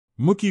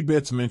Mookie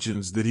Betts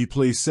mentions that he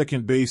plays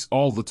second base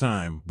all the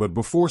time, but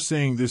before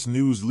saying this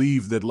news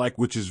leave that like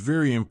which is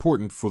very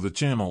important for the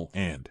channel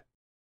and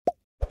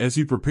as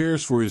he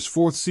prepares for his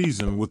fourth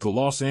season with the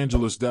Los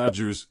Angeles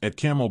Dodgers at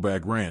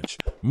Camelback Ranch,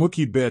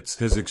 Mookie Betts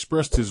has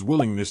expressed his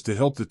willingness to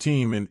help the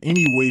team in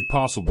any way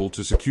possible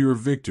to secure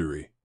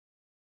victory.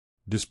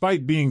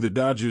 Despite being the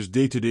Dodgers'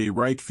 day-to-day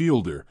right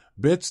fielder,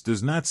 Betts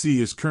does not see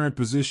his current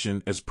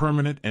position as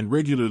permanent and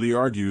regularly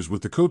argues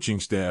with the coaching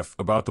staff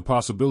about the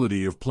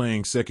possibility of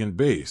playing second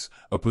base,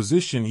 a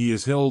position he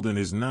has held in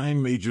his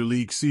 9 major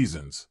league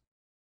seasons.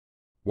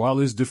 While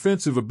his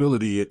defensive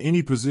ability at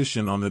any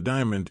position on the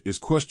diamond is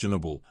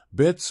questionable,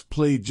 Betts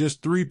played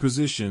just 3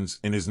 positions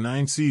in his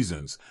 9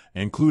 seasons,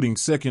 including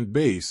second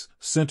base,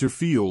 center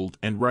field,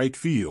 and right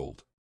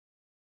field.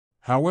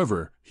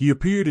 However, he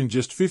appeared in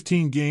just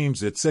 15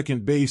 games at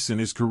second base in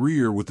his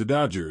career with the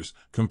Dodgers,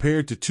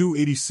 compared to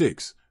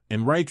 286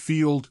 in right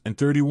field and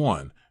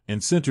 31 in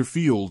center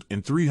field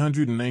in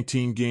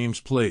 319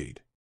 games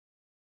played.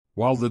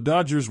 While the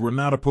Dodgers were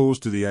not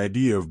opposed to the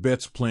idea of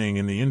Betts playing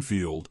in the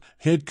infield,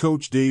 head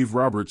coach Dave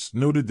Roberts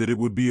noted that it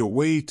would be a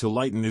way to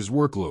lighten his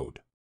workload.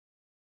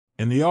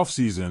 In the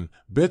offseason,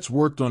 Betts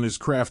worked on his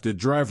craft at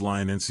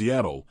driveline in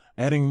Seattle,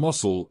 adding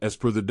muscle as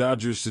per the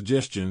Dodgers'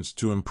 suggestions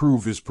to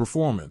improve his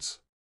performance.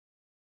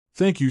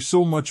 Thank you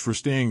so much for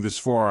staying this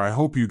far. I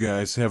hope you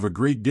guys have a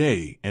great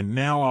day, and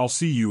now I'll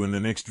see you in the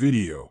next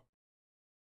video.